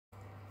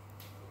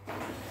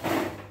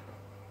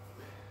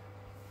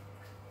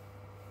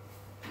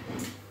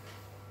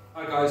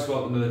Hi guys,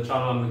 welcome to the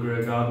channel. I'm the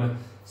Grey Gardener.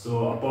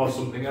 So I bought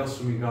something else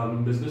from my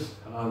gardening business,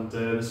 and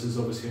this is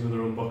obviously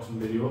another unboxing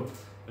video.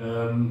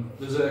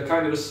 There's a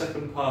kind of a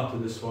second part to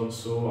this one,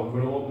 so I'm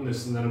going to open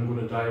this and then I'm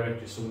going to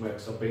direct you somewhere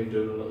because I've been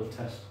doing a little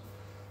test.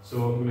 So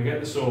I'm going to get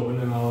this open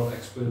and I'll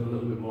explain a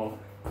little bit more.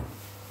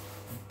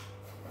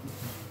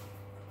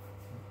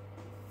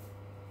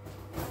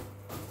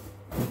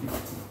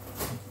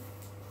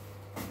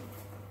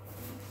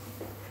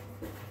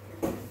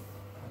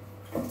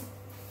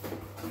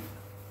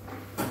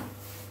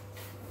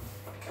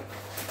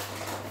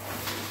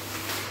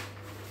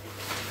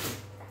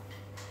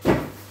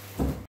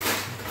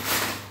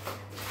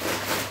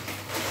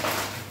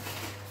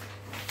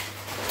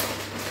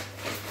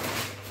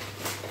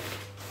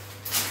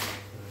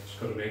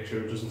 Got to make sure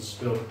it doesn't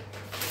spill.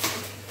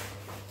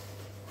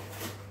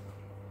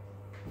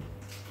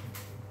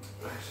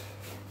 Right.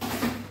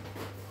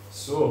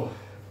 So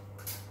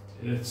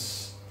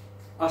it's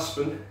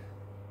Aspen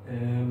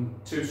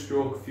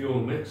 2-stroke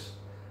fuel mix,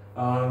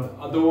 and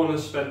I don't want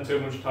to spend too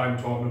much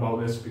time talking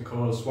about this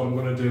because what I'm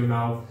going to do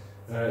now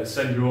is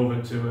send you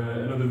over to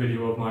another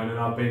video of mine, and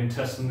I've been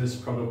testing this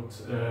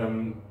product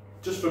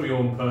just for my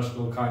own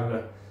personal kind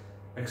of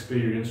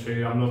experience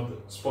really. I'm not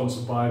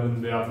sponsored by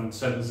them, they haven't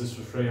sent us this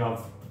for free.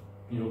 I've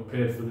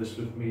paid for this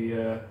with me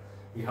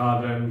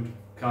hard-earned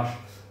cash,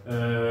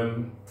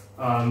 and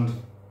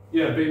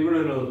yeah, been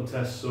running a little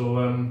test.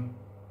 So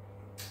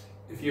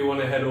if you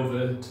want to head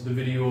over to the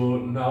video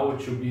now,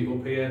 which will be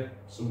up here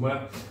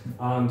somewhere,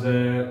 and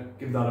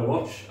give that a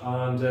watch,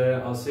 and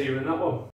I'll see you in that one.